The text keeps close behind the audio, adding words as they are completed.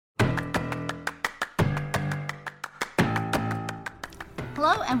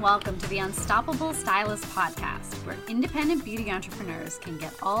Hello and welcome to the Unstoppable Stylist podcast, where independent beauty entrepreneurs can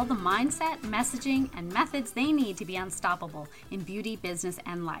get all the mindset, messaging, and methods they need to be unstoppable in beauty, business,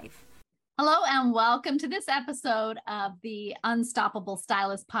 and life. Hello and welcome to this episode of the Unstoppable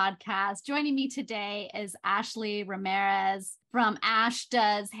Stylist podcast. Joining me today is Ashley Ramirez from Ash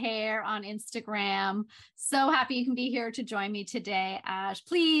Does Hair on Instagram. So happy you can be here to join me today, Ash.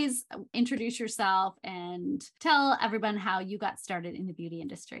 Please introduce yourself and tell everyone how you got started in the beauty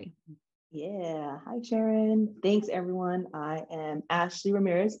industry. Yeah. Hi, Sharon. Thanks, everyone. I am Ashley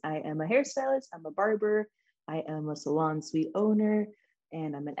Ramirez. I am a hairstylist. I'm a barber. I am a salon suite owner.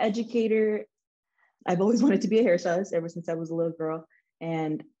 And I'm an educator. I've always wanted to be a hairstylist ever since I was a little girl.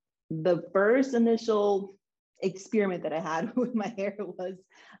 And the first initial experiment that I had with my hair was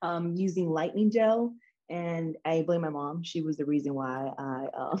using lightning gel. And I blame my mom. She was the reason why I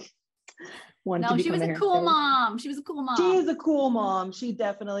wanted to become a hairstylist. She was a cool mom. She was a cool mom. She is a cool mom. She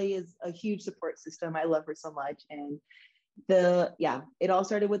definitely is a huge support system. I love her so much. And it all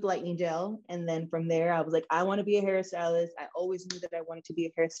started with lightning gel. And then from there, I was like, I want to be a hairstylist. I always knew that I wanted to be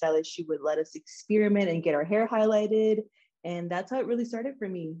a hairstylist. She would let us experiment and get our hair highlighted. And that's how it really started for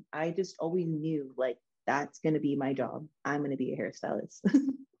me. I just always knew, like, that's going to be my job. I'm going to be a hairstylist.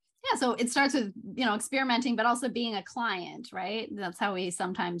 Yeah. So it starts with, experimenting, but also being a client, right? That's how we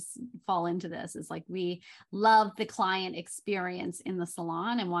sometimes fall into this. It's like, we love the client experience in the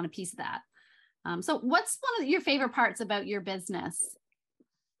salon and want a piece of that. So what's one of your favorite parts about your business?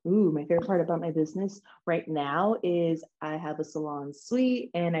 Ooh, my favorite part about my business right now is I have a salon suite,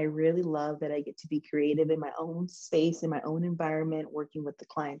 and I really love that I get to be creative in my own space, in my own environment, working with the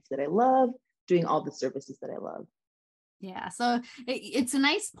clients that I love, doing all the services that I love. Yeah. So it's a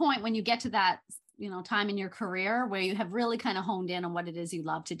nice point when you get to that, time in your career where you have really kind of honed in on what it is you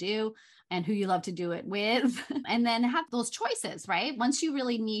love to do and who you love to do it with, and then have those choices, right? Once you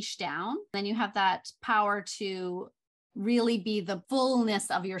really niche down, then you have that power to really be the fullness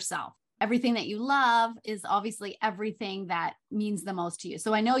of yourself. Everything that you love is obviously everything that means the most to you.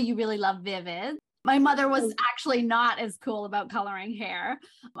 So I know you really love Vivid. My mother was actually not as cool about coloring hair.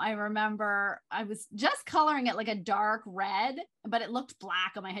 I remember I was just coloring it like a dark red, but it looked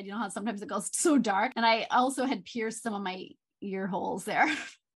black on my head. You know how sometimes it goes so dark. And I also had pierced some of my ear holes there.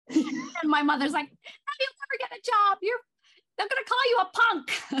 And my mother's like, "How do you ever get a job? They're going to call you a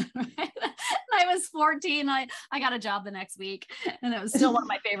punk." Right? And I was 14. I got a job the next week, and it was still one of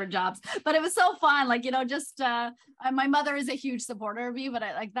my favorite jobs, but it was so fun. Like, my mother is a huge supporter of me, but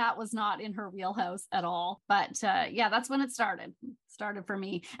that was not in her wheelhouse at all. But that's when it started for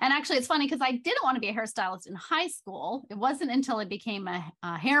me. And actually it's funny because I didn't want to be a hairstylist in high school. It wasn't until I became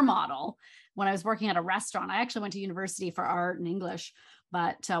a hair model when I was working at a restaurant. I actually went to university for art and English,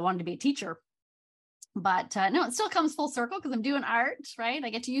 but I wanted to be a teacher. But no, it still comes full circle because I'm doing art, right? I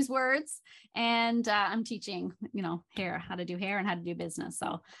get to use words, and I'm teaching, hair, how to do hair and how to do business.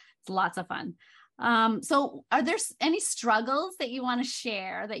 So it's lots of fun. So are there any struggles that you want to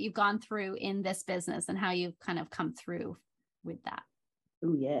share that you've gone through in this business and how you've kind of come through with that?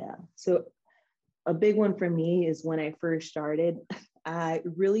 Oh, yeah. So a big one for me is when I first started, I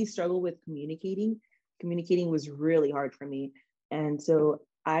really struggled with communicating. Communicating was really hard for me. And so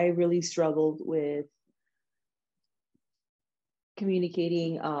I really struggled with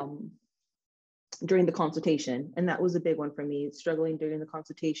communicating during the consultation. And that was a big one for me, struggling during the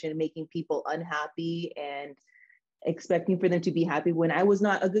consultation, making people unhappy and expecting for them to be happy when I was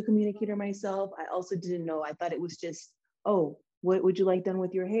not a good communicator myself. I also didn't know. I thought it was just, oh, what would you like done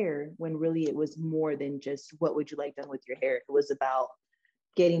with your hair? When really it was more than just what would you like done with your hair? It was about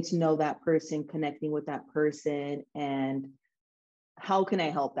getting to know that person, connecting with that person, and how can I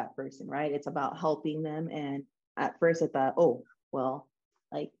help that person, right? It's about helping them. And at first I thought, oh, well,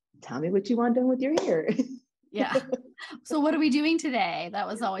 like, tell me what you want done with your hair. Yeah. So what are we doing today? That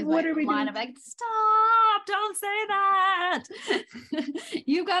was always my line of like, stop, don't say that.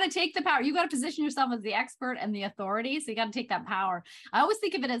 You've got to take the power. You've got to position yourself as the expert and the authority. So you got to take that power. I always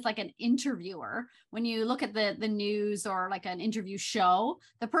think of it as like an interviewer. When you look at the news or like an interview show,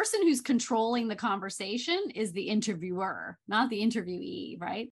 the person who's controlling the conversation is the interviewer, not the interviewee,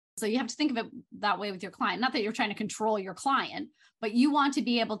 right? So you have to think of it that way with your client. Not that you're trying to control your client, but you want to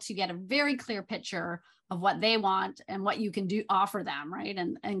be able to get a very clear picture of what they want and what you can offer them, right?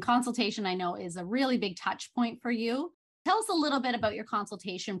 And consultation, I know, is a really big touch point for you. Tell us a little bit about your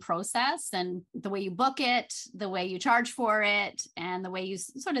consultation process and the way you book it, the way you charge for it, and the way you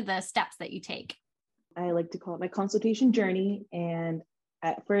sort of the steps that you take. I like to call it my consultation journey. And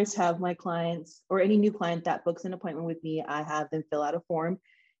at first have my clients or any new client that books an appointment with me, I have them fill out a form.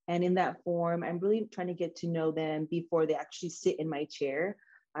 And in that form, I'm really trying to get to know them before they actually sit in my chair.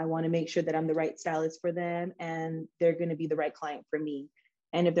 I want to make sure that I'm the right stylist for them and they're going to be the right client for me.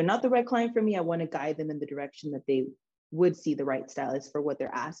 And if they're not the right client for me, I want to guide them in the direction that they would see the right stylist for what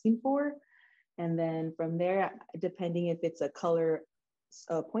they're asking for. And then from there, depending if it's a color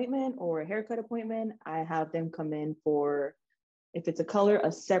appointment or a haircut appointment, I have them come in for, if it's a color,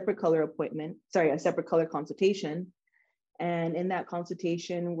 a separate color appointment, a separate color consultation. And in that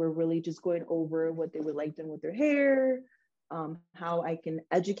consultation, we're really just going over what they would like done with their hair, how I can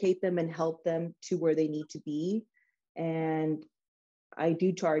educate them and help them to where they need to be. And I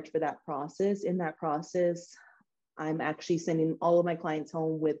do charge for that process. In that process, I'm actually sending all of my clients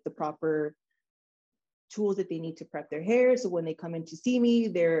home with the proper tools that they need to prep their hair. So when they come in to see me,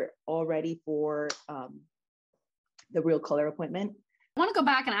 they're all ready for the real color appointment. I want to go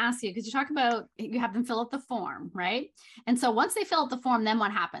back and ask you, because you talk about you have them fill out the form, right? And so once they fill out the form, then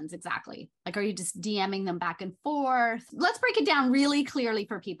what happens exactly? Like, are you just DMing them back and forth? Let's break it down really clearly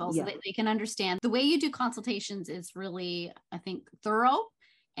for people so that they can understand. The way you do consultations is really, I think, thorough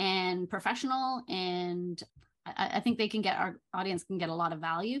and professional. And I think they can get, our audience can get a lot of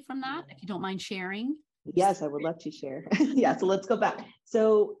value from that. If you don't mind sharing. Yes, I would love to share. Yeah, so let's go back.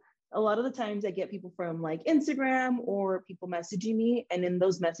 So a lot of the times I get people from like Instagram or people messaging me. And in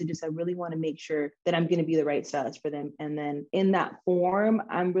those messages, I really want to make sure that I'm going to be the right stylist for them. And then in that form,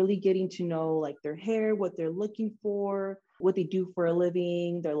 I'm really getting to know like their hair, what they're looking for, what they do for a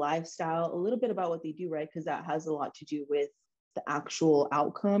living, their lifestyle, a little bit about what they do, right? Because that has a lot to do with the actual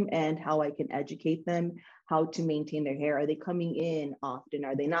outcome and how I can educate them how to maintain their hair. Are they coming in often?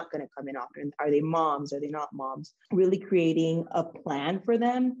 Are they not going to come in often? Are they moms? Are they not moms? Really creating a plan for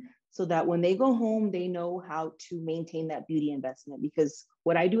them so that when they go home, they know how to maintain that beauty investment. Because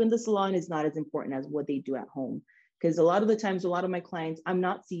what I do in the salon is not as important as what they do at home. Because a lot of the times, a lot of my clients, I'm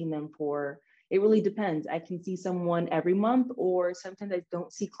not seeing them for, it really depends. I can see someone every month, or sometimes I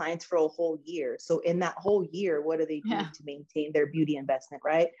don't see clients for a whole year. So in that whole year, what are they doing to maintain their beauty investment,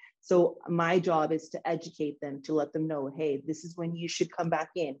 right? So my job is to educate them, to let them know, hey, this is when you should come back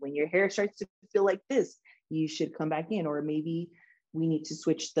in. When your hair starts to feel like this, you should come back in. Or maybe we need to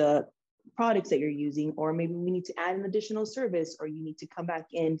switch the products that you're using, or maybe we need to add an additional service, or you need to come back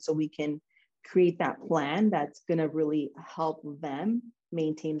in so we can create that plan that's going to really help them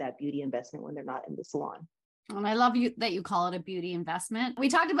maintain that beauty investment when they're not in the salon. And I love you that you call it a beauty investment. We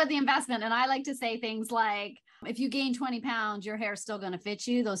talked about the investment, and I like to say things like, if you gain 20 pounds, your hair's still going to fit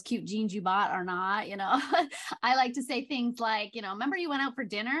you. Those cute jeans you bought are not, I like to say things like, remember you went out for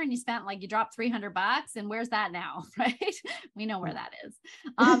dinner and you spent you dropped $300 and where's that now? Right. We know where that is.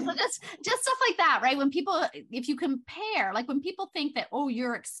 So just stuff like that, right? When people, if you compare, like when people think that, oh,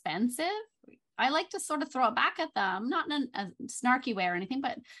 you're expensive, I like to sort of throw it back at them, not in a snarky way or anything,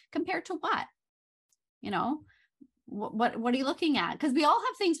 but compared to what? What are you looking at? Because we all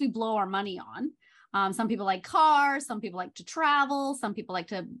have things we blow our money on. Some people like cars, some people like to travel, some people like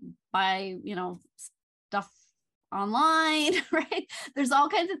to buy, stuff online, right? There's all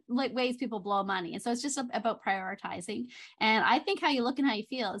kinds of ways people blow money. And so it's just about prioritizing. And I think how you look and how you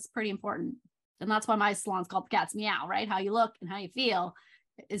feel is pretty important. And that's why my salon's called Cat's Meow, right? How you look and how you feel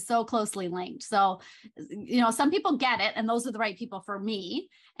is so closely linked. So, some people get it, and those are the right people for me.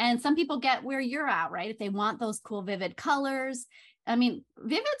 And some people get where you're at, right? If they want those cool, vivid colors. I mean,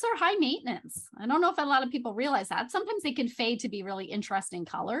 vivids are high maintenance. I don't know if a lot of people realize that. Sometimes they can fade to be really interesting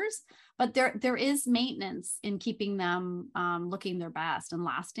colors, but there is maintenance in keeping them looking their best and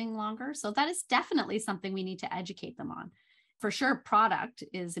lasting longer. So that is definitely something we need to educate them on. For sure, product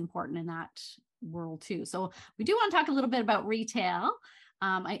is important in that world too. So we do want to talk a little bit about retail.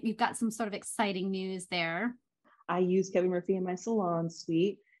 You've got some sort of exciting news there. I use Kevin Murphy in my salon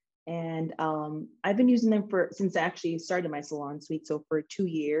suite, and I've been using them since I actually started my salon suite, so for 2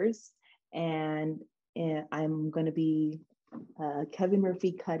 years. And I'm going to be a Kevin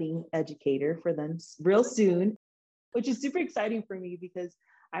Murphy cutting educator for them real soon, which is super exciting for me because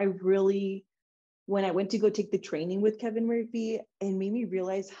when I went to go take the training with Kevin Murphy, it made me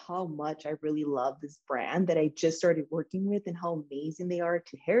realize how much I really love this brand that I just started working with and how amazing they are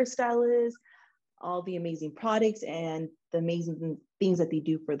to hairstylists, all the amazing products and the amazing things that they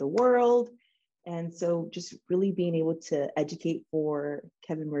do for the world. And so just really being able to educate for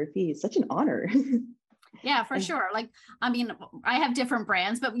Kevin Murphy is such an honor. Yeah, for sure. I have different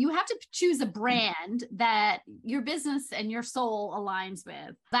brands, but you have to choose a brand that your business and your soul aligns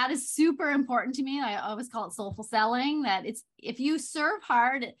with. That is super important to me. I always call it soulful selling, that if you serve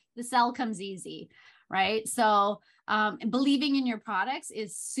hard, the sell comes easy, right? So believing in your products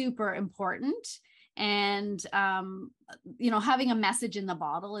is super important. And, having a message in the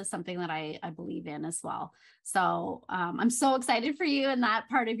bottle is something that I believe in as well. So I'm so excited for you in that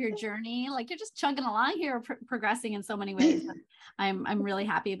part of your journey. Like you're just chugging along here, progressing in so many ways. I'm really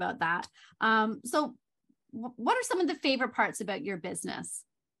happy about that. So what are some of the favorite parts about your business?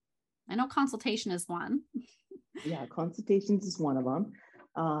 I know consultation is one. Yeah, consultations is one of them.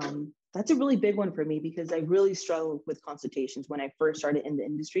 That's a really big one for me because I really struggled with consultations when I first started in the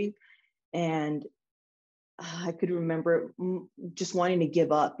industry. And I could remember just wanting to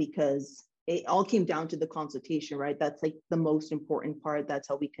give up because it all came down to the consultation, right? That's like the most important part. That's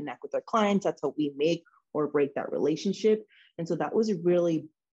how we connect with our clients. That's how we make or break that relationship. And so that was a really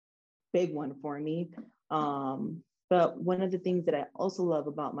big one for me. But one of the things that I also love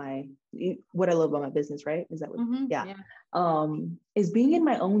about what I love about my business, right? Is that what, yeah. Is being in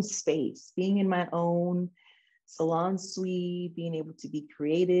my own space, being in my own salon suite, being able to be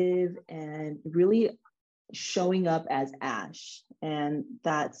creative and really showing up as Ash. And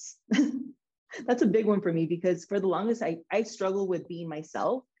that's a big one for me because for the longest I struggle with being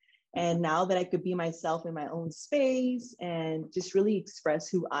myself. And now that I could be myself in my own space and just really express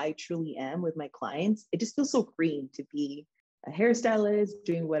who I truly am with my clients, it just feels so freeing to be a hairstylist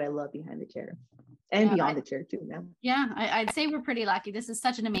doing what I love behind the chair and beyond the chair too now. Yeah, I'd say we're pretty lucky. This is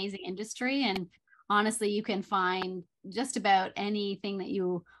such an amazing industry. And honestly, you can find just about anything that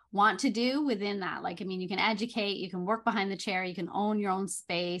you want to do within that. Like, I mean, you can educate, you can work behind the chair, you can own your own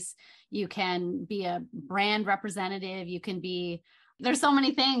space, you can be a brand representative, there's so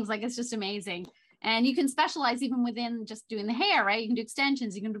many things, like it's just amazing. And you can specialize even within just doing the hair, right? You can do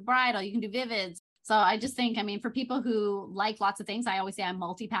extensions, you can do bridal, you can do vivids. So I just think, I mean, for people who like lots of things, I always say I'm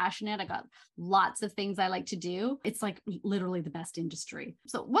multi-passionate. I got lots of things I like to do. It's like literally the best industry.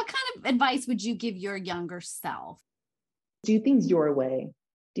 So what kind of advice would you give your younger self? Do things your way.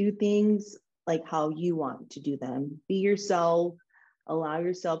 Do things like how you want to do them. Be yourself. Allow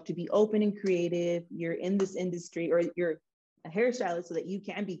yourself to be open and creative. You're in this industry or you're a hairstylist so that you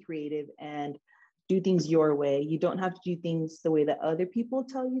can be creative and do things your way. You don't have to do things the way that other people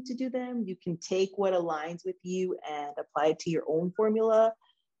tell you to do them. You can take what aligns with you and apply it to your own formula,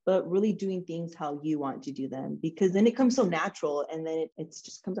 but really doing things how you want to do them because then it comes so natural and then it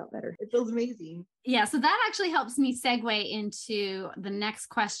just comes out better. It feels amazing. Yeah, so that actually helps me segue into the next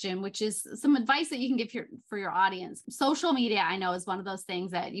question, which is some advice that you can give for your audience. Social media, I know, is one of those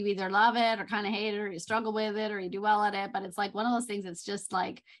things that you either love it or kind of hate it, or you struggle with it, or you do well at it. But it's like one of those things that's just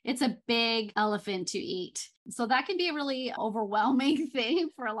like, it's a big elephant to eat. So that can be a really overwhelming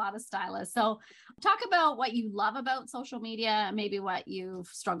thing for a lot of stylists. So talk about what you love about social media, maybe what you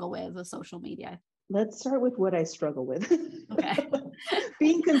struggle with social media. Let's start with what I struggle with. Okay.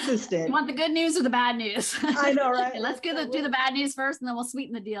 Being consistent. You want the good news or the bad news? I know, right? Okay, let's do the bad news first and then we'll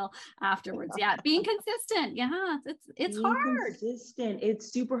sweeten the deal afterwards. Yeah. Being consistent. Yeah. It's being hard. Consistent.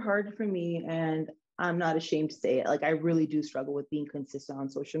 It's super hard for me. And I'm not ashamed to say it. Like I really do struggle with being consistent on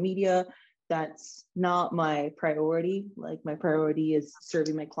social media. That's not my priority. Like my priority is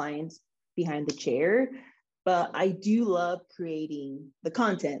serving my clients behind the chair. But I do love creating the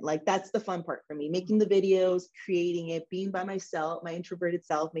content. Like that's the fun part for me, making the videos, creating it, being by myself, my introverted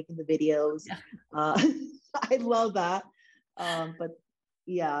self, making the videos. Yeah. I love that. But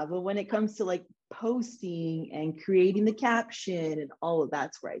when it comes to like posting and creating the caption and all of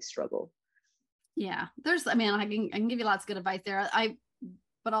that's where I struggle. Yeah, I can give you lots of good advice there.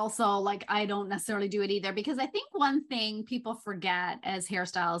 But also like, I don't necessarily do it either, because I think one thing people forget as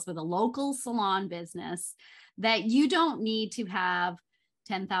hairstylists with a local salon business, that you don't need to have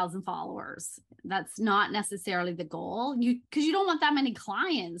 10,000 followers. That's not necessarily the goal. Because you don't want that many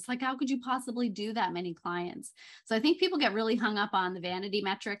clients. Like, how could you possibly do that many clients? So I think people get really hung up on the vanity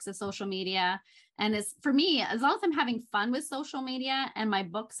metrics of social media. And it's, for me, as long as I'm having fun with social media and my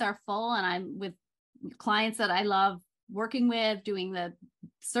books are full and I'm with clients that I love working with, doing the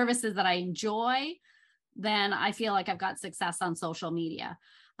services that I enjoy, then I feel like I've got success on social media.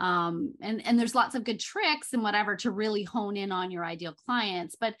 And there's lots of good tricks and whatever to really hone in on your ideal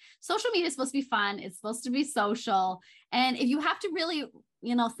clients. But social media is supposed to be fun. It's supposed to be social. And if you have to really,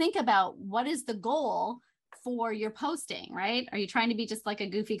 think about what is the goal for your posting, right? Are you trying to be just like a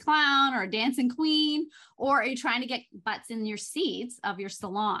goofy clown or a dancing queen, or are you trying to get butts in your seats of your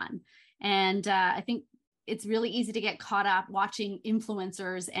salon? And I think it's really easy to get caught up watching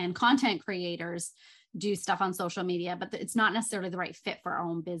influencers and content creators do stuff on social media, but it's not necessarily the right fit for our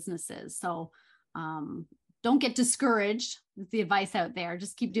own businesses. So don't get discouraged. That's the advice out there.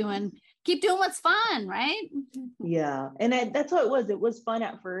 Just keep doing what's fun, right? Yeah. And that's how it was. It was fun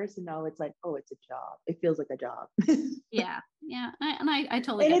at first. And now it's like, oh, it's a job. It feels like a job. Yeah. Yeah. I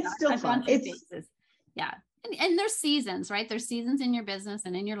totally get that. It's still fun. Yeah. And there's seasons, right? There's seasons in your business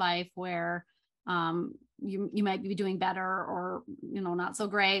and in your life where you might be doing better or, not so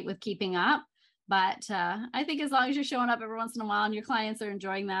great with keeping up. But I think as long as you're showing up every once in a while and your clients are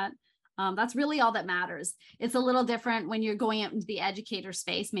enjoying that, that's really all that matters. It's a little different when you're going out into the educator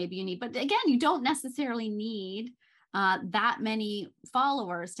space. Maybe you need, but again, you don't necessarily need that many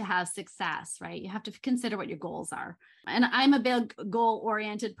followers to have success, right? You have to consider what your goals are. And I'm a big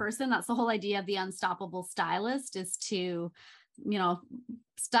goal-oriented person. That's the whole idea of the unstoppable stylist, is to,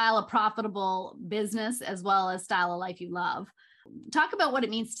 style a profitable business as well as style a life you love. Talk about what it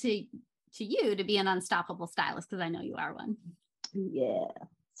means to you to be an unstoppable stylist, because I know you are one. Yeah.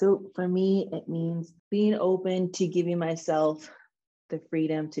 So for me, it means being open to giving myself the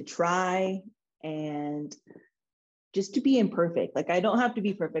freedom to try and just to be imperfect. Like, I don't have to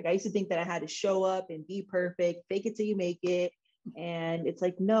be perfect. I used to think that I had to show up and be perfect, fake it till you make it. And it's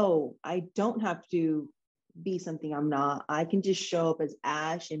like, no, I don't have to be something I'm not. I can just show up as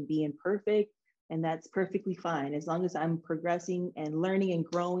Ash and be imperfect. And that's perfectly fine, as long as I'm progressing and learning and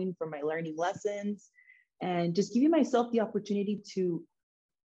growing from my learning lessons, and just giving myself the opportunity to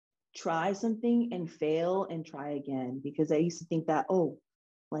try something and fail and try again. Because I used to think that, oh,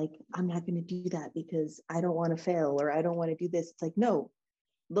 like, I'm not going to do that because I don't want to fail, or I don't want to do this. It's like, no,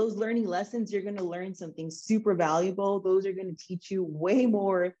 those learning lessons, you're going to learn something super valuable. Those are going to teach you way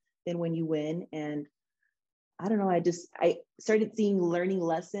more than when you win. And I don't know, I started seeing learning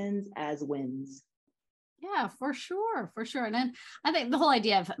lessons as wins. Yeah, for sure. For sure. And then I think the whole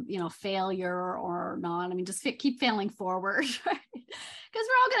idea of, failure or not, I mean, just keep failing forward, right? Because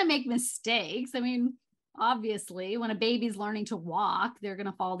we're all going to make mistakes. I mean, obviously, when a baby's learning to walk, they're going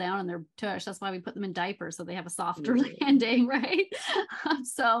to fall down on their tush. That's why we put them in diapers, so they have a softer landing, right?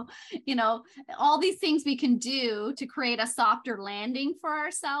 So, all these things we can do to create a softer landing for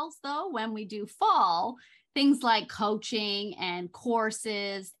ourselves, though, when we do fall. Things like coaching and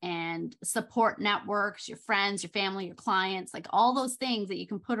courses and support networks, your friends, your family, your clients, like all those things that you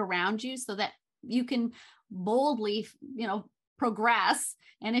can put around you so that you can boldly, progress.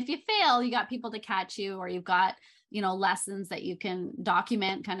 And if you fail, you got people to catch you, or you've got, lessons that you can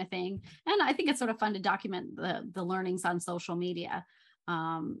document, kind of thing. And I think it's sort of fun to document the learnings on social media.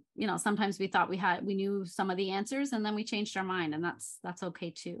 Sometimes we thought we knew some of the answers, and then we changed our mind, and that's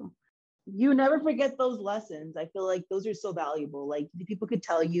okay too. You never forget those lessons. I feel like those are so valuable. Like, people could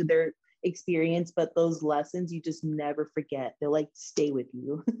tell you their experience, but those lessons you just never forget. They'll like stay with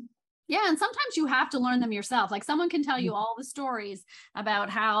you. Yeah. And sometimes you have to learn them yourself. Like, someone can tell you all the stories about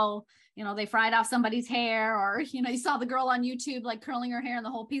how, they fried off somebody's hair, or, you saw the girl on YouTube, like curling her hair and the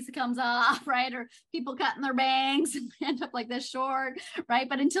whole piece comes off, right? Or people cutting their bangs and end up like this short, right?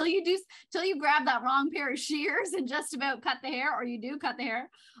 But until you grab that wrong pair of shears and just about cut the hair, or you do cut the hair.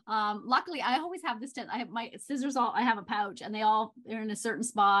 Luckily, I always have this, I have my scissors, I have a pouch, and they're in a certain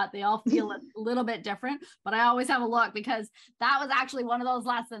spot. They all feel a little bit different, but I always have a look, because that was actually one of those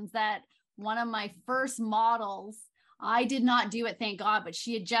lessons that one of my first models, I did not do it, thank God, but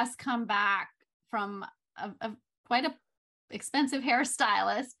she had just come back from quite a expensive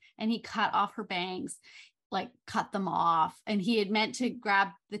hairstylist, and he cut off her bangs, like cut them off. And he had meant to grab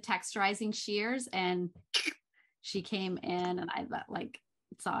the texturizing shears, and she came in, and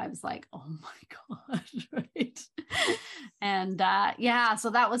so I was like, oh my God, right? And so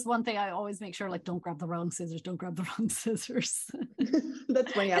that was one thing I always make sure, like, don't grab the wrong scissors.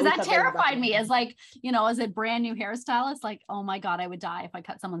 That's funny. Because that terrified me as as a brand new hairstylist, like, oh my God, I would die if I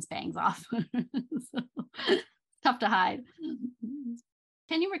cut someone's bangs off. So, tough to hide.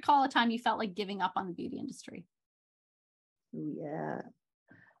 Can you recall a time you felt like giving up on the beauty industry? Yeah.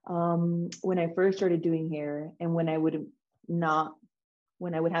 When I first started doing hair, and when I would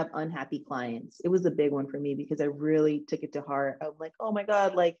have unhappy clients, it was a big one for me, because I really took it to heart. I'm like, oh my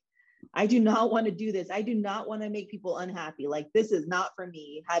God, like, I do not want to do this. I do not want to make people unhappy. Like, this is not for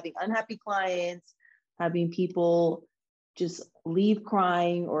me. Having unhappy clients, having people just leave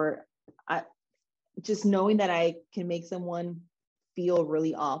crying, or just knowing that I can make someone feel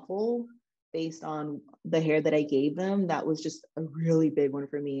really awful based on the hair that I gave them, that was just a really big one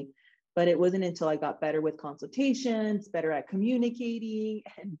for me. But it wasn't until I got better with consultations, better at communicating,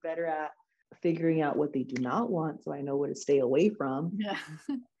 and better at figuring out what they do not want, so I know what to stay away from. Yeah.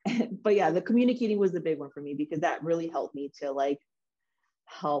 But yeah, the communicating was the big one for me, because that really helped me to like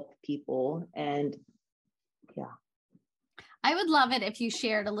help people. And yeah. I would love it if you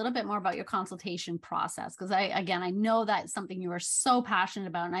shared a little bit more about your consultation process, because I know that's something you are so passionate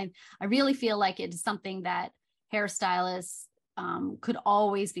about. And I really feel like it's something that hairstylists could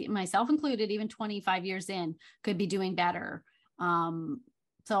always be, myself included, even 25 years in, could be doing better.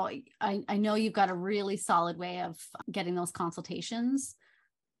 So I know you've got a really solid way of getting those consultations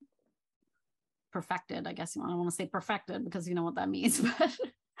perfected. I guess I don't want to say perfected because you know what that means, but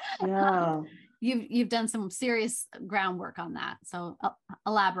Yeah. you've done some serious groundwork on that. So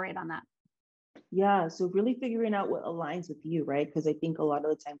elaborate on that. Yeah. So really figuring out what aligns with you, right? Because I think a lot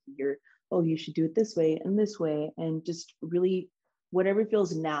of the time you hear, oh, you should do it this way, and just really whatever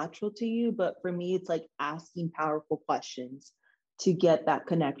feels natural to you. But for me, it's like asking powerful questions to get that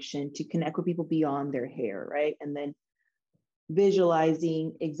connection, to connect with people beyond their hair, right? And then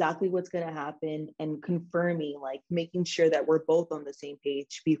visualizing exactly what's going to happen and confirming, like making sure that we're both on the same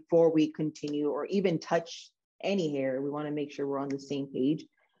page before we continue or even touch any hair. We want to make sure we're on the same page.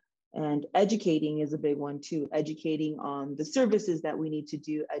 And educating is a big one too. Educating on the services that we need to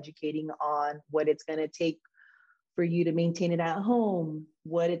do, educating on what it's going to take for you to maintain it at home,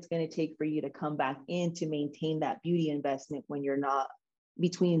 what it's going to take for you to come back in to maintain that beauty investment when you're not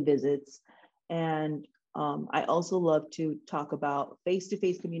between visits. And I also love to talk about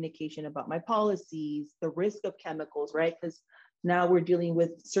face-to-face communication about my policies, the risk of chemicals, right? Because now we're dealing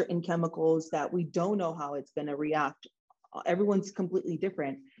with certain chemicals that we don't know how it's going to react. Everyone's completely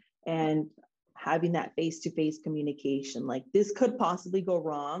different. And having that face-to-face communication, like this could possibly go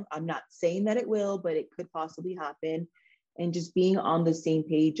wrong. I'm not saying that it will, but it could possibly happen. And just being on the same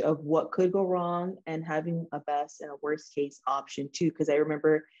page of what could go wrong and having a best and a worst case option too. Because I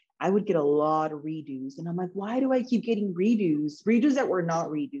remember I would get a lot of redos and I'm like, why do I keep getting redos that were not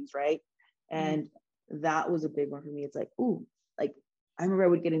redos, right? And that was a big one for me. It's like, ooh, like I remember I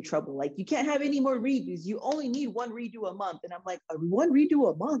would get in trouble. Like, you can't have any more redos. You only need one redo a month. And I'm like, one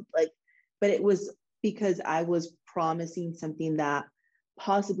redo a month? Like, but it was because I was promising something that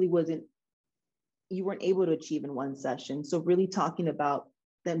possibly you weren't able to achieve in one session. So really talking about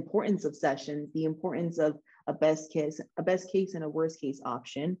the importance of sessions, the importance of a best case and a worst case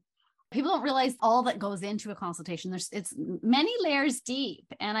option. People don't realize all that goes into a consultation. It's many layers deep.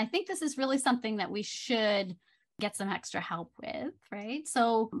 And I think this is really something that we should get some extra help with, right?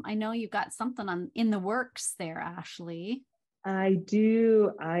 So I know you've got something in the works there, Ashley. I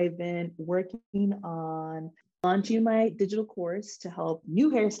do. I've been working on launching my digital course to help new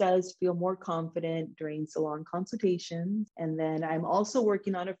hairstylists feel more confident during salon consultations. And then I'm also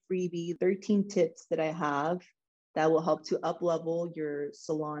working on a freebie, 13 tips that I have that will help to up-level your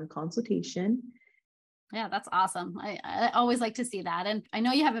salon consultation. Yeah, that's awesome. I always like to see that. And I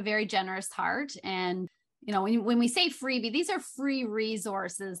know you have a very generous heart. And, you know, when we say freebie, these are free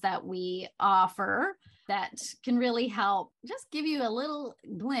resources that we offer that can really help just give you a little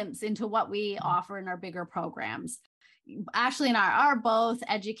glimpse into what we offer in our bigger programs. Ashley and I are both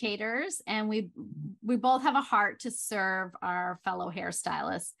educators, and we both have a heart to serve our fellow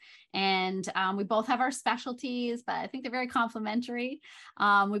hairstylists. And we both have our specialties, but I think they're very complementary.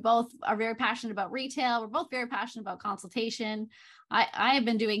 We both are very passionate about retail. We're both very passionate about consultation. I have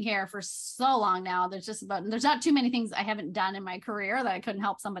been doing hair for so long now. There's not too many things I haven't done in my career that I couldn't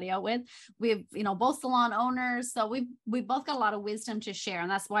help somebody out with. We've, both salon owners. So we've both got a lot of wisdom to share.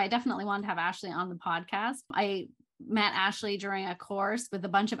 And that's why I definitely wanted to have Ashley on the podcast. I met Ashley during a course with a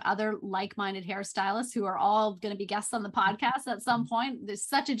bunch of other like-minded hairstylists who are all going to be guests on the podcast at some point. There's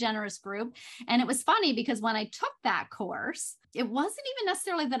such a generous group. And it was funny because when I took that course, it wasn't even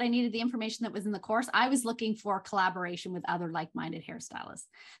necessarily that I needed the information that was in the course. I was looking for collaboration with other like-minded hairstylists.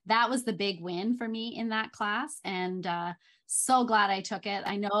 That was the big win for me in that class. And so glad I took it.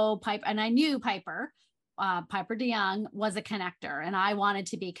 I knew Piper DeYoung was a connector, and I wanted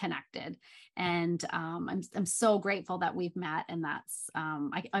to be connected. And I'm so grateful that we've met. And that's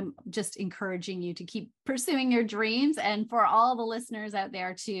I'm just encouraging you to keep pursuing your dreams, and for all the listeners out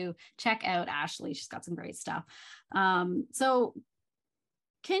there to check out Ashley. She's got some great stuff. So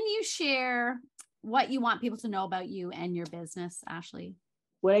can you share what you want people to know about you and your business, Ashley?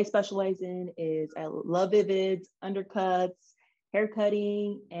 What I specialize in is I love vivids, undercuts, hair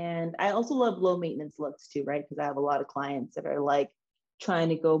cutting, and I also love low maintenance looks too, right? Because I have a lot of clients that are like trying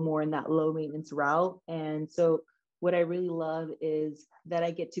to go more in that low maintenance route. And so what I really love is that I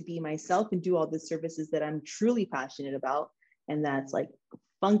get to be myself and do all the services that I'm truly passionate about. And that's like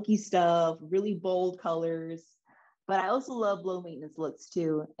funky stuff, really bold colors. But I also love low maintenance looks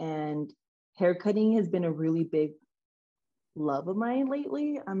too. And hair cutting has been a really big love of mine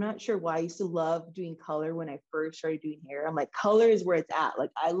lately. I'm not sure why. I used to love doing color when I first started doing hair. I'm like, color is where it's at. Like,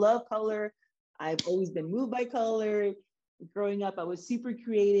 I love color. I've always been moved by color. Growing up, I was super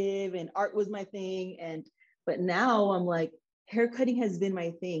creative and art was my thing. But now I'm like, hair cutting has been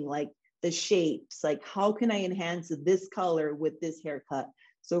my thing. Like the shapes, like how can I enhance this color with this haircut?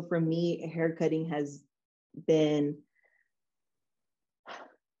 So for me, hair cutting has been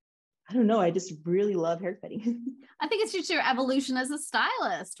I don't know. I just really love haircutting. I think it's just your evolution as a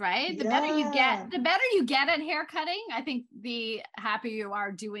stylist, right? Yeah. The better you get at hair cutting, I think the happier you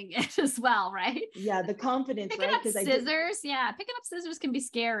are doing it as well, right? Yeah. The confidence, Picking right? up Because I did. scissors, yeah, picking up scissors can be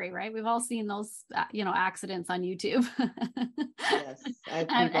scary, right? We've all seen those, accidents on YouTube. Yes. and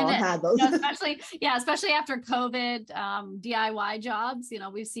We've all it, had those. especially after COVID, DIY jobs,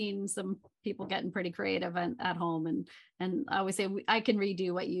 we've seen some people getting pretty creative at home, and I always say, I can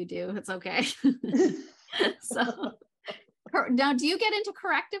redo what you do. It's okay. So now, do you get into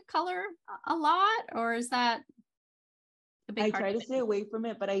corrective color a lot, or is that a big I part try of to it? stay away from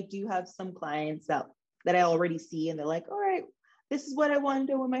it, but I do have some clients that I already see and they're like, all right, this is what I want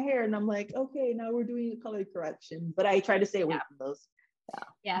to do with my hair. And I'm like, okay, now we're doing a color correction. But I try to stay away from those.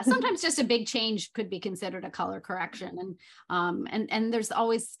 Yeah, sometimes just a big change could be considered a color correction, and there's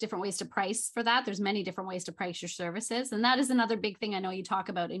always different ways to price for that. There's many different ways to price your services, and that is another big thing I know you talk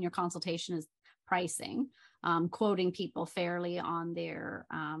about in your consultation is pricing, quoting people fairly on their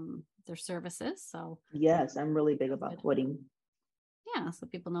services. So Yes, I'm really big about quoting. yeah, so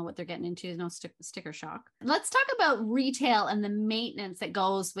people know what they're getting into. No sticker shock. Let's talk about retail and the maintenance that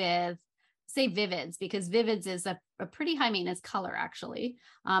goes with, say, Vivids, because Vivids is a pretty high maintenance color, actually.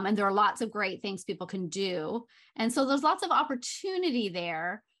 And there are lots of great things people can do. And so there's lots of opportunity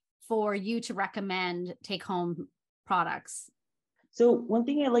there for you to recommend take home products. So one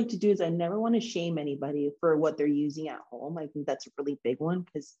thing I like to do is I never want to shame anybody for what they're using at home. I think that's a really big one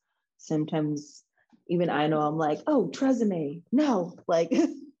because sometimes even I know I'm like, oh, Tresemme, no, like,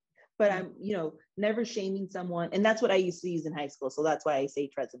 but I'm, never shaming someone. And that's what I used to use in high school. So that's why I say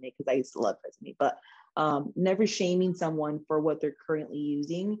Tresemme, because I used to love Tresemme, but never shaming someone for what they're currently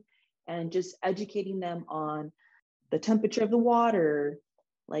using and just educating them on the temperature of the water,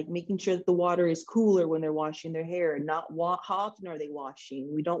 like making sure that the water is cooler when they're washing their hair, not how often are they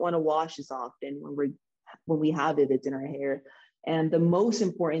washing? We don't want to wash as often when we have Vivids in our hair. And the most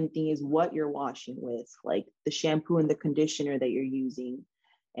important thing is what you're washing with, like the shampoo and the conditioner that you're using.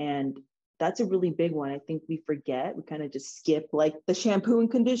 And that's a really big one. I think we forget, we kind of just skip like the shampoo and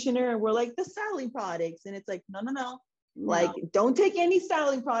conditioner and we're like the styling products. And it's like, no. Like, don't take any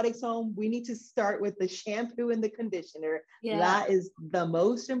styling products home. We need to start with the shampoo and the conditioner. Yeah. That is the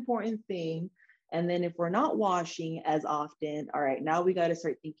most important thing. And then if we're not washing as often, all right, now we got to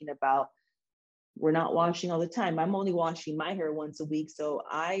start thinking about, we're not washing all the time. I'm only washing my hair once a week. So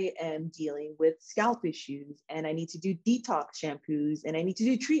I am dealing with scalp issues and I need to do detox shampoos and I need to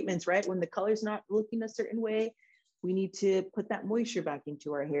do treatments, right? When the color's not looking a certain way, we need to put that moisture back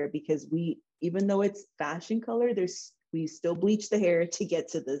into our hair because even though it's fashion color, we still bleach the hair to get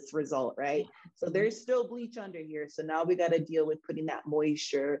to this result, right? So there's still bleach under here. So now we got to deal with putting that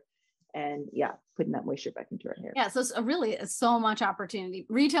moisture and putting that moisture back into our hair. Yeah. So it's so much opportunity.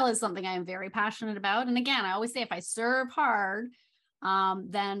 Retail is something I am very passionate about. And again, I always say if I serve hard,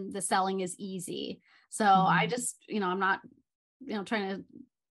 then the selling is easy. So I just, I'm not, trying to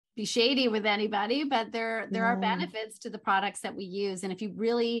be shady with anybody, but there are benefits to the products that we use. And if you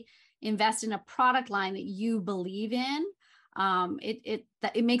really invest in a product line that you believe in,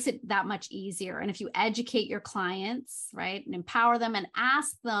 it makes it that much easier. And if you educate your clients, right, and empower them and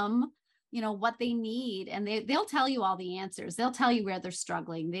ask them, what they need, and they'll tell you all the answers. They'll tell you where they're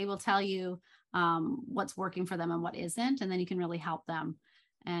struggling. They will tell you what's working for them and what isn't, and then you can really help them.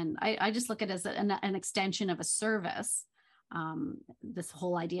 And I just look at it as an extension of a service. This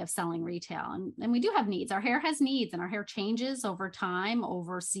whole idea of selling retail, and we do have needs. Our hair has needs, and our hair changes over time,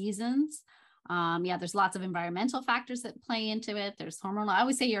 over seasons. There's lots of environmental factors that play into it. There's hormonal. I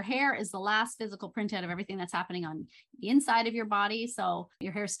always say your hair is the last physical printout of everything that's happening on the inside of your body. So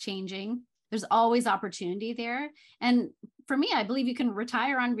your hair's changing. There's always opportunity there. And for me, I believe you can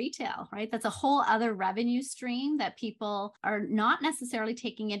retire on retail, right? That's a whole other revenue stream that people are not necessarily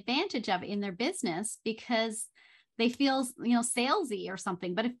taking advantage of in their business because they feel, salesy or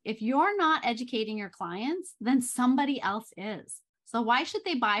something. But if you're not educating your clients, then somebody else is. So why should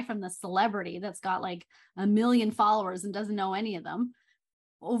they buy from the celebrity that's got like 1 million followers and doesn't know any of them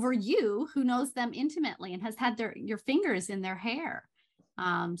over you who knows them intimately and has had your fingers in their hair?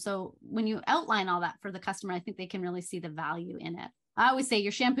 So when you outline all that for the customer, I think they can really see the value in it. I always say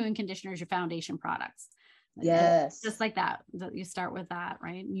your shampoo and conditioner is your foundation products. Yes. Just like that. You start with that,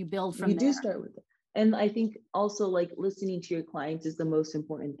 right? And you build from there. You do start with it. And I think also like listening to your clients is the most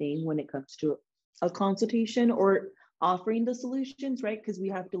important thing when it comes to a consultation or offering the solutions, right? Because we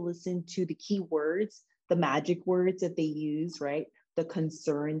have to listen to the key words, the magic words that they use, right? The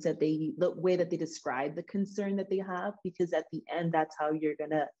concerns the way that they describe the concern that they have, because at the end, that's how you're going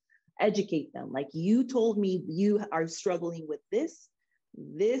to educate them. Like, you told me you are struggling with this.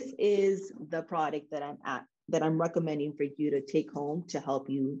 this is the product that I'm recommending for you to take home to help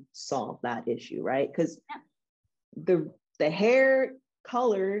you solve that issue, right? Because the hair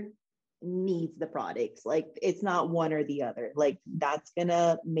color needs the products. Like it's not one or the other. Like that's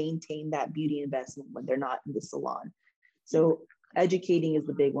gonna maintain that beauty investment when they're not in the salon. So educating is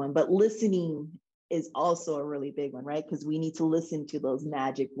the big one, but listening is also a really big one, right? Because we need to listen to those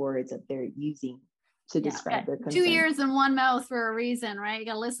magic words that they're using to describe their concern. 2 ears and one mouth for a reason, right? You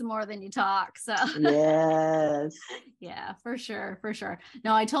got to listen more than you talk. So yes. Yeah, for sure. For sure.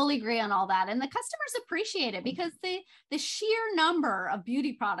 No, I totally agree on all that. And the customers appreciate it because the sheer number of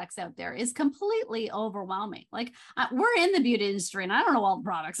beauty products out there is completely overwhelming. Like we're in the beauty industry and I don't know all the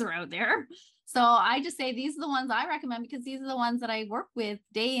products are out there. So I just say these are the ones I recommend because these are the ones that I work with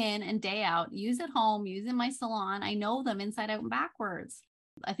day in and day out, use at home, use in my salon. I know them inside out and backwards.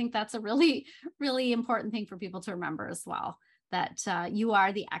 I think that's a really, really important thing for people to remember as well, that you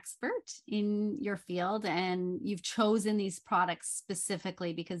are the expert in your field and you've chosen these products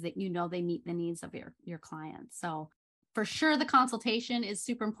specifically because that you know they meet the needs of your clients. So for sure, the consultation is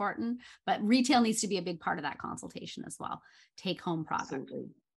super important, but retail needs to be a big part of that consultation as well. Take home product. Absolutely.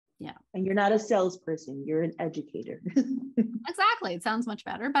 Yeah. And you're not a salesperson, you're an educator. Exactly. It sounds much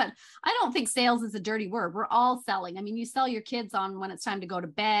better, but I don't think sales is a dirty word. We're all selling. I mean, you sell your kids on when it's time to go to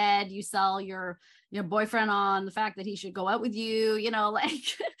bed, you sell your boyfriend on the fact that he should go out with you,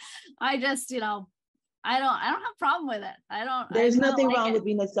 like I just, I don't have a problem with it. There's nothing like wrong with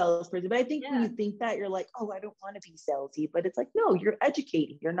being a salesperson, but I think when you think that you're like, oh, I don't want to be salesy, but it's like, no, you're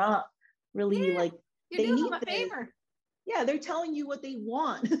educating. You're not really like, you're doing them a favor. Yeah, they're telling you what they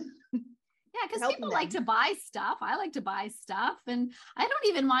want. Yeah, because people like to buy stuff. I like to buy stuff, and I don't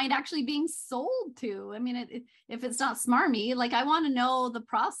even mind actually being sold to. I mean, if it's not smarmy, like I want to know the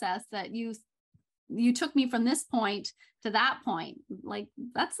process that you took me from this point to that point. Like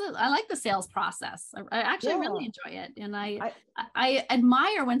I like the sales process. I actually really enjoy it, and I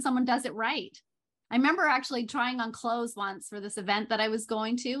admire when someone does it right. I remember actually trying on clothes once for this event that I was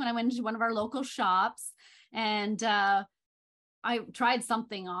going to, and I went into one of our local shops. And I tried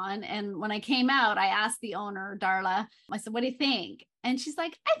something on. And when I came out, I asked the owner, Darla, I said, what do you think? And she's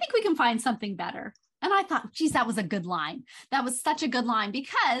like, I think we can find something better. And I thought, geez, that was a good line. That was such a good line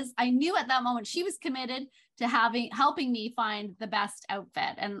because I knew at that moment she was committed to helping me find the best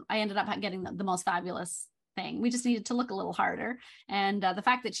outfit. And I ended up getting the most fabulous thing. We just needed to look a little harder. And the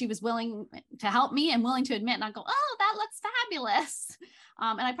fact that she was willing to help me and willing to admit, and I go, oh, that looks fabulous.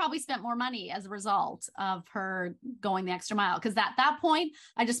 And I probably spent more money as a result of her going the extra mile. Because at that point,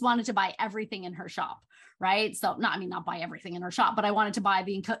 I just wanted to buy everything in her shop. Right. So not buy everything in her shop, but I wanted to buy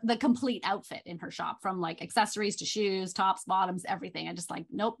the complete outfit in her shop, from like accessories to shoes, tops, bottoms, everything. I just like,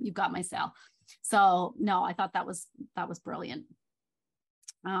 nope, you've got my sale. So no, I thought that was brilliant.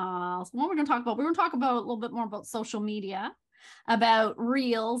 So what we're going to talk about, we're going to talk about a little bit more about social media, about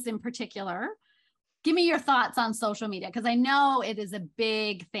reels in particular. Give me your thoughts on social media, because I know it is a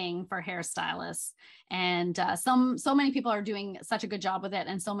big thing for hairstylists, and so many people are doing such a good job with it,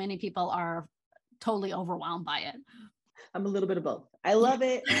 and so many people are totally overwhelmed by it. I'm a little bit of both. I love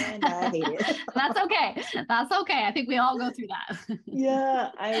it and I hate it. That's okay. That's okay. I think we all go through that. Yeah,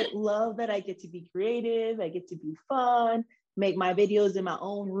 I love that I get to be creative. I get to be fun, make my videos in my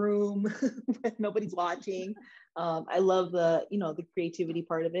own room when nobody's watching. I love the creativity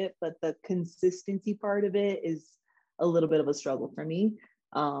part of it, but the consistency part of it is a little bit of a struggle for me.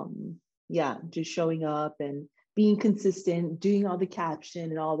 Just showing up and being consistent, doing all the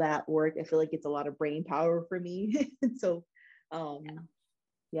caption and all that work. I feel like it's a lot of brain power for me. So,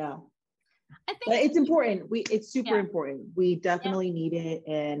 yeah. I think, but it's important. It's super important. We definitely need it.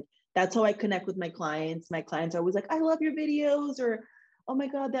 And that's how I connect with my clients. My clients are always like, I love your videos, or, oh my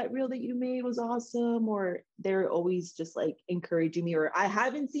God, that reel that you made was awesome. Or they're always just like encouraging me, or I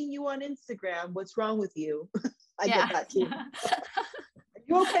haven't seen you on Instagram. What's wrong with you? I get that too.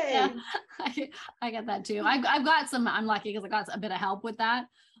 You okay? Yeah, I get that too. I've got some, I'm lucky because I got a bit of help with that.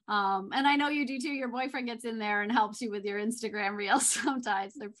 And I know you do too. Your boyfriend gets in there and helps you with your Instagram reels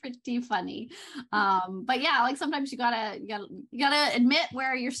sometimes. They're pretty funny. But yeah, like sometimes you gotta admit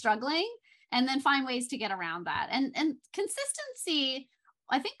where you're struggling and then find ways to get around that. And consistency,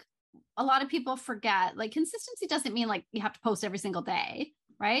 I think a lot of people forget, like consistency doesn't mean like you have to post every single day,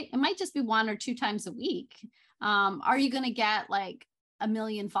 right? It might just be 1 or 2 times a week. Are you going to get like 1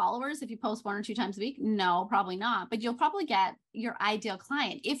 million followers if you post 1 or 2 times a week? No, probably not. But you'll probably get your ideal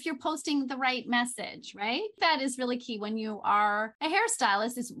client if you're posting the right message, right? That is really key when you are a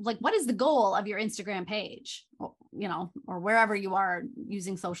hairstylist. Is like, what is the goal of your Instagram page, or wherever you are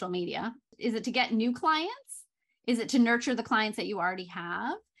using social media? Is it to get new clients? Is it to nurture the clients that you already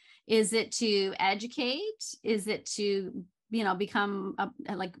have? Is it to educate? Is it to, become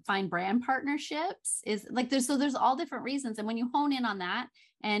find brand partnerships? Is like, there's all different reasons. And when you hone in on that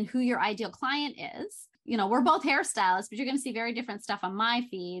and who your ideal client is, we're both hairstylists, but you're going to see very different stuff on my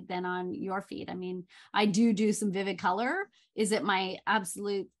feed than on your feed. I mean, I do some vivid color. Is it my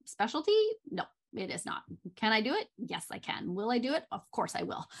absolute specialty? No, it is not. Can I do it? Yes, I can. Will I do it? Of course I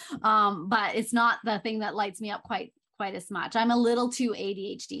will. But it's not the thing that lights me up quite as much. I'm a little too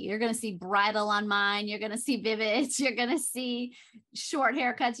ADHD. You're going to see bridal on mine. You're going to see vivid. You're going to see short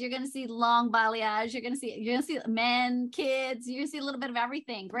haircuts. You're going to see long balayage. You're going to see men, kids. You're going to see a little bit of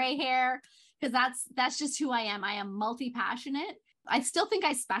everything, gray hair, because that's just who I am. I am multi-passionate. I still think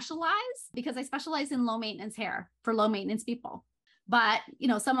I specialize because I specialize in low maintenance hair for low maintenance people. But,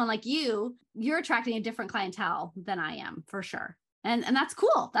 someone like you're attracting a different clientele than I am, for sure. And that's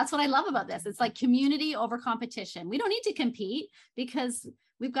cool. That's what I love about this. It's like community over competition. We don't need to compete because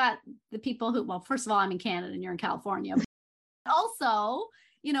we've got the people who, well, first of all, I'm in Canada and you're in California. Also,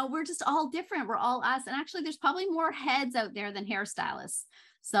 we're just all different. We're all us. And actually, there's probably more heads out there than hairstylists.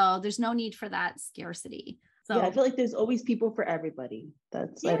 So there's no need for that scarcity. So yeah, I feel like there's always people for everybody.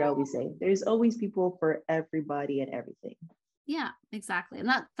 That's what I always say. There's always people for everybody and everything. Yeah, exactly. And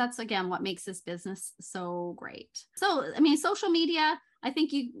that's again, what makes this business so great. So, I mean, social media, I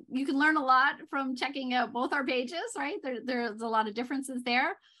think you can learn a lot from checking out both our pages, right? There's a lot of differences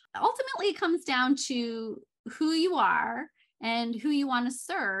there. Ultimately, it comes down to who you are and who you want to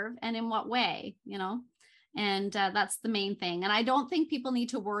serve and in what way, and that's the main thing. And I don't think people need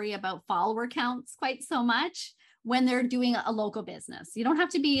to worry about follower counts quite so much when they're doing a local business. You don't have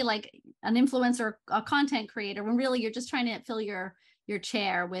to be like an influencer, a content creator, when really you're just trying to fill your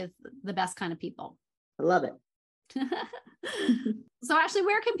chair with the best kind of people. I love it. So Ashley,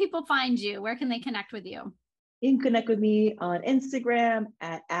 where can people find you? Where can they connect with you? You can connect with me on Instagram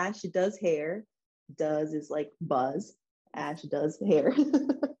at Ash Does Hair. Does is like buzz. Ash Does Hair.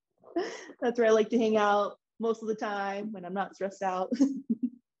 That's where I like to hang out most of the time when I'm not stressed out.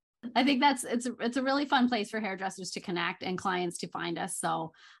 I think it's a really fun place for hairdressers to connect and clients to find us.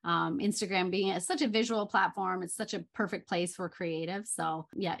 So Instagram being such a visual platform, it's such a perfect place for creative. So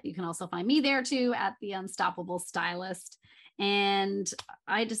yeah, you can also find me there too at The Unstoppable Stylist. And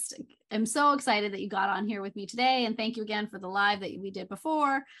I just am so excited that you got on here with me today. And thank you again for the live that we did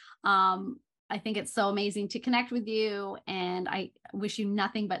before. I think it's so amazing to connect with you, and I wish you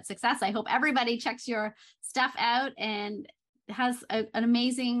nothing but success. I hope everybody checks your stuff out and has an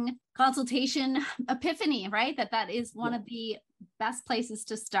amazing consultation epiphany, right? That is one of the best places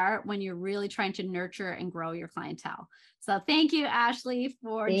to start when you're really trying to nurture and grow your clientele. So thank you, Ashley,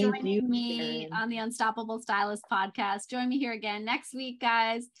 for joining me on the Unstoppable Stylist podcast. Join me here again next week,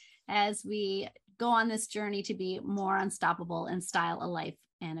 guys, as we go on this journey to be more unstoppable and style a life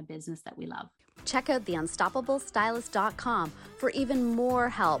and a business that we love. Check out theunstoppablestylist.com for even more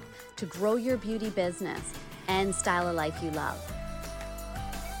help to grow your beauty business and style a life you love.